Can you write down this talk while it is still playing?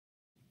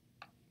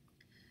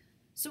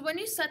So when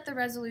you set the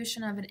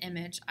resolution of an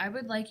image, I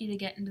would like you to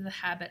get into the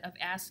habit of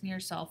asking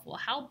yourself, well,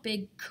 how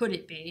big could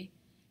it be?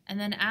 And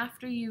then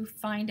after you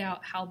find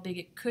out how big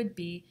it could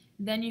be,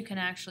 then you can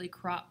actually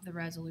crop the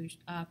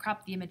resolution,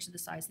 crop the image to the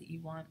size that you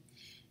want.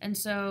 And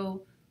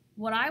so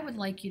what I would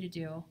like you to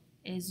do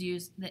is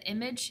use the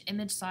image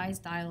size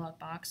dialog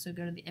box. So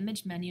go to the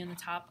image menu on the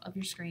top of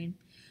your screen,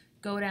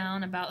 go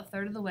down about a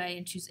third of the way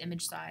and choose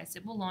image size.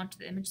 It will launch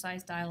the image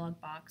size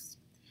dialog box.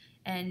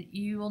 And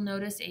you will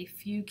notice a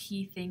few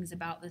key things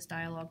about this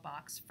dialog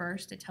box.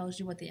 First, it tells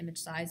you what the image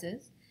size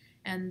is,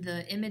 and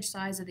the image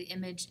size of the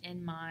image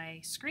in my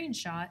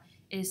screenshot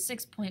is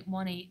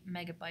 6.18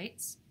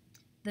 megabytes.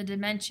 The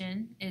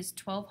dimension is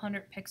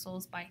 1200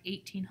 pixels by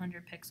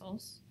 1800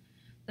 pixels.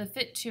 The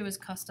fit to is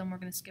custom, we're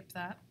going to skip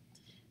that.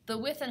 The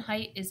width and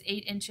height is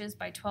 8 inches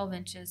by 12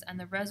 inches, and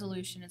the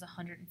resolution is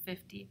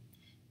 150.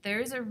 There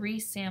is a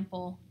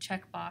resample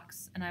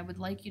checkbox, and I would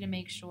like you to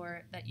make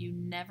sure that you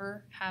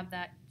never have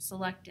that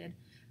selected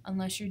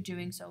unless you're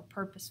doing so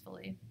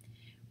purposefully.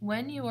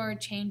 When you are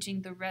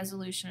changing the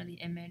resolution of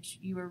the image,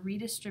 you are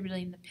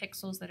redistributing the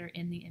pixels that are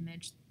in the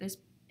image. This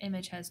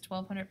image has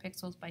 1200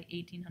 pixels by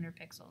 1800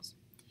 pixels.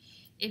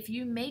 If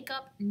you make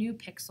up new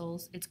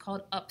pixels, it's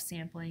called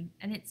upsampling,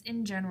 and it's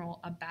in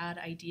general a bad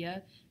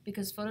idea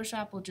because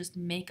Photoshop will just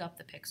make up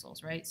the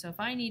pixels, right? So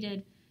if I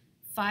needed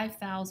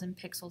 5,000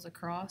 pixels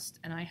across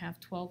and I have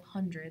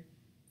 1,200,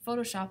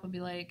 Photoshop would be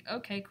like,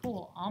 okay,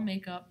 cool, I'll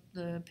make up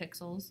the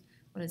pixels.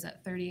 What is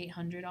that,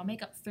 3,800? I'll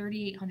make up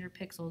 3,800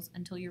 pixels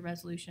until your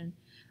resolution,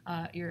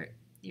 your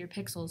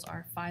pixels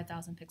are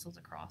 5,000 pixels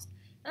across.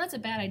 And that's a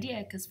bad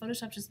idea because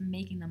Photoshop's just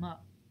making them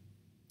up.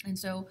 And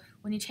so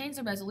when you change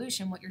the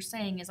resolution, what you're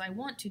saying is I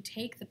want to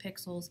take the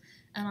pixels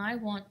and I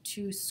want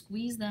to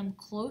squeeze them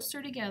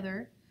closer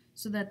together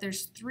so that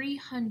there's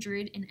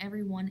 300 in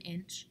every 1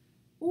 inch.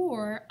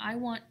 Or I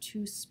want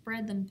to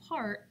spread them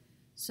apart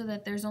so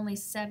that there's only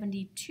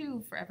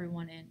 72 for every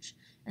 1 inch.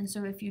 And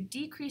so if you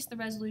decrease the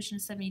resolution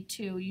to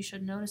 72, you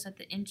should notice that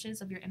the inches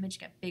of your image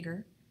get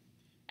bigger.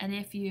 And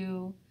if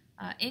you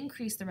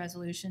increase the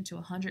resolution to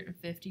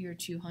 150 or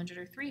 200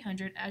 or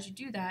 300, as you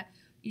do that,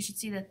 you should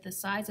see that the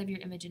size of your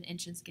image in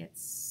inches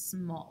gets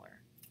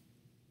smaller.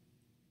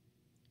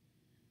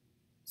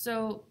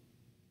 So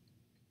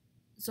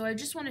I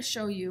just want to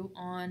show you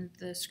on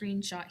the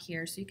screenshot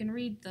here, so you can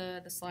read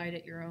the slide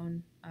at your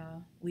own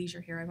leisure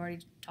here. I've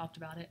already talked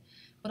about it.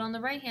 But on the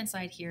right-hand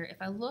side here,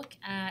 if I look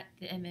at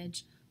the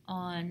image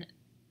on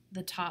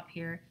the top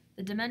here,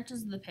 the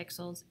dimensions of the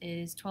pixels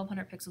is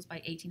 1200 pixels by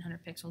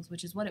 1800 pixels,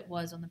 which is what it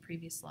was on the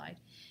previous slide.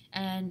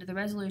 And the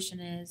resolution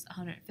is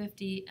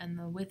 150, and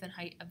the width and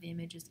height of the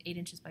image is 8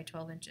 inches by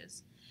 12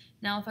 inches.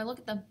 Now, if I look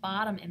at the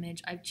bottom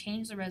image, I've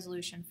changed the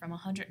resolution from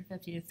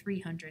 150 to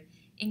 300,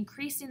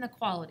 increasing the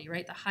quality,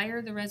 right? The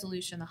higher the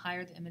resolution, the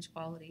higher the image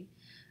quality.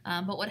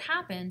 But what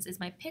happens is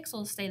my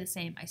pixels stay the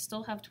same. I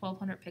still have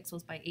 1200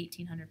 pixels by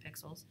 1800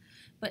 pixels.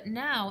 But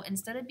now,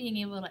 instead of being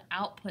able to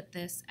output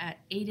this at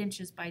 8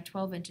 inches by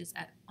 12 inches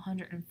at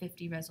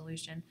 150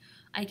 resolution,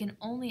 I can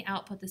only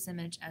output this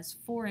image as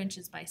 4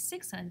 inches by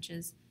 6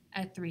 inches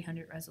at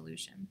 300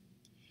 resolution.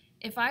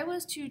 If I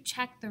was to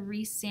check the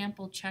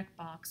resample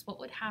checkbox, what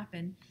would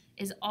happen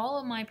is all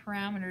of my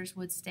parameters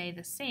would stay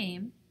the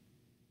same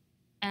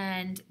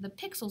and the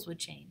pixels would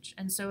change.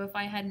 And so if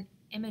I had an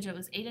image that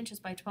was 8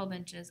 inches by 12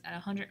 inches at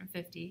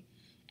 150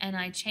 and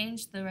I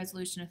changed the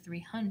resolution to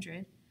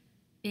 300,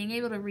 being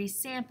able to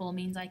resample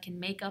means I can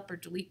make up or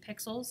delete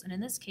pixels, and in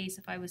this case,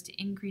 if I was to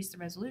increase the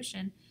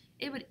resolution,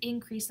 it would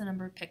increase the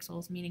number of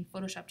pixels, meaning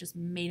Photoshop just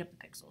made up the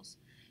pixels.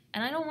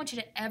 And I don't want you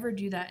to ever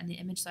do that in the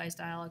image size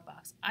dialog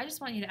box. I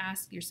just want you to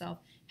ask yourself,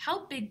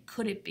 how big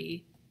could it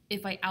be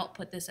if I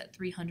output this at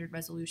 300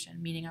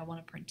 resolution, meaning I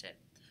want to print it?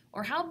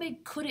 Or how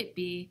big could it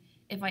be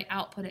if I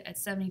output it at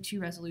 72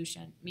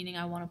 resolution, meaning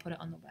I want to put it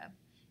on the web?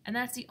 And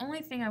that's the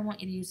only thing I want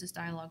you to use this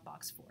dialog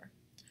box for.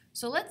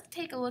 So let's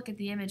take a look at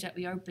the image that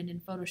we opened in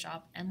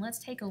Photoshop, and let's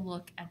take a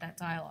look at that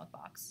dialog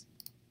box.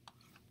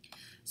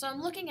 So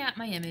I'm looking at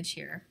my image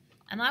here,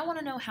 and I want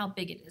to know how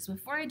big it is.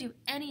 Before I do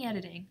any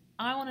editing,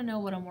 I want to know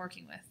what I'm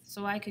working with.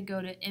 So I could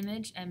go to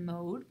Image and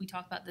Mode. We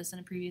talked about this in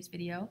a previous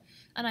video,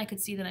 and I could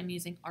see that I'm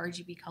using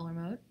RGB color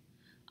mode.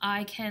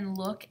 I can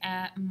look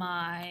at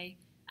my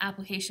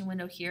application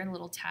window here in a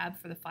little tab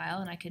for the file,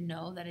 and I can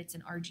know that it's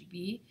an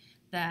RGB,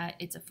 that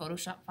it's a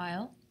Photoshop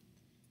file.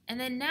 And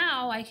then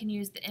now I can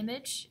use the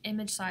image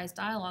size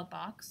dialog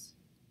box,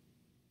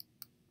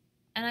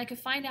 and I could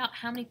find out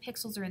how many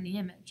pixels are in the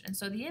image. And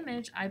so the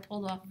image I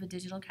pulled off of a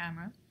digital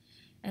camera,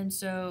 and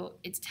so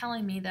it's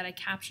telling me that I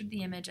captured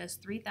the image as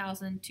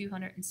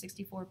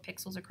 3,264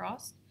 pixels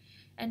across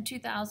and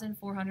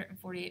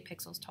 2,448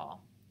 pixels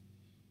tall.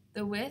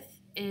 The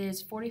width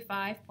is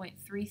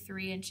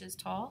 45.33 inches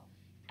tall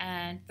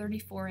and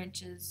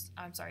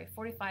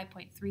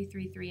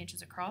 45.333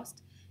 inches across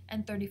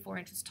and 34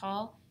 inches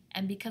tall.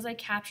 And because I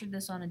captured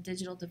this on a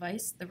digital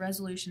device, the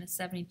resolution is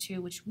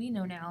 72, which we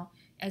know now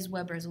as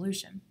web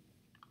resolution.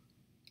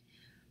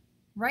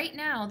 Right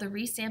now, the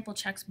resample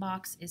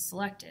checkbox is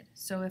selected.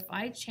 So if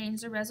I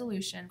change the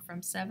resolution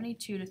from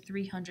 72 to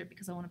 300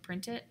 because I want to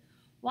print it,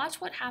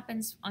 watch what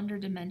happens under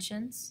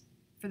dimensions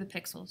for the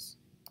pixels.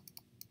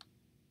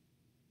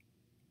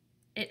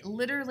 It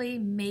literally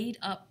made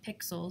up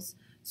pixels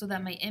so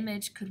that my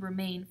image could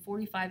remain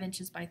 45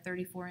 inches by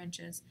 34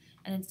 inches.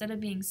 And instead of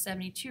being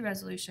 72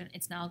 resolution,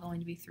 it's now going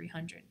to be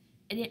 300.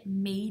 And it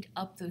made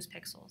up those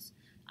pixels.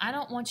 I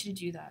don't want you to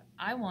do that.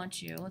 I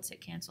want you, let's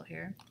hit cancel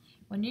here.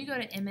 When you go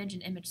to image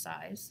and image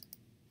size,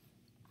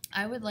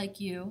 I would like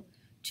you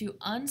to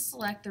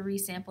unselect the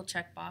resample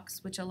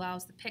checkbox, which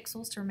allows the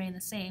pixels to remain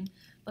the same,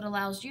 but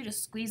allows you to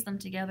squeeze them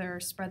together or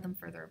spread them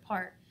further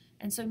apart.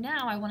 And so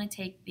now I want to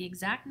take the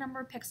exact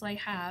number of pixels I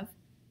have,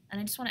 and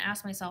I just want to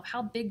ask myself,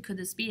 how big could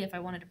this be if I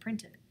wanted to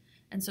print it?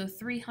 And so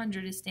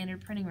 300 is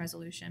standard printing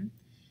resolution.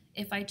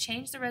 If I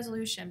change the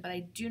resolution, but I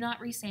do not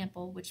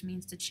resample, which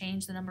means to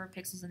change the number of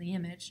pixels in the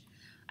image,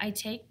 I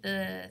take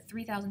the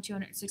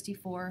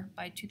 3264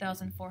 by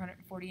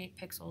 2448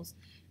 pixels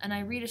and I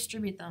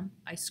redistribute them.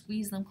 I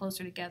squeeze them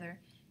closer together.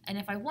 And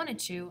if I wanted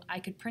to, I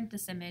could print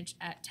this image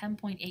at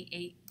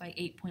 10.88 by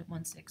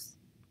 8.16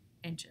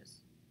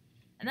 inches.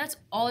 And that's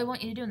all I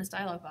want you to do in this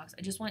dialog box.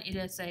 I just want you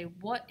to say,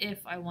 what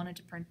if I wanted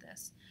to print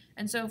this?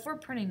 And so if we're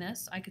printing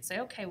this, I could say,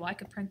 okay, well, I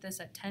could print this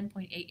at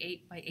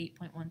 10.88 by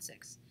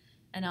 8.16.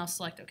 And I'll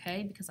select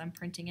OK because I'm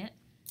printing it,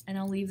 and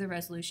I'll leave the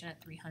resolution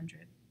at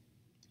 300.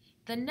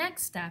 The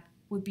next step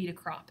would be to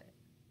crop it.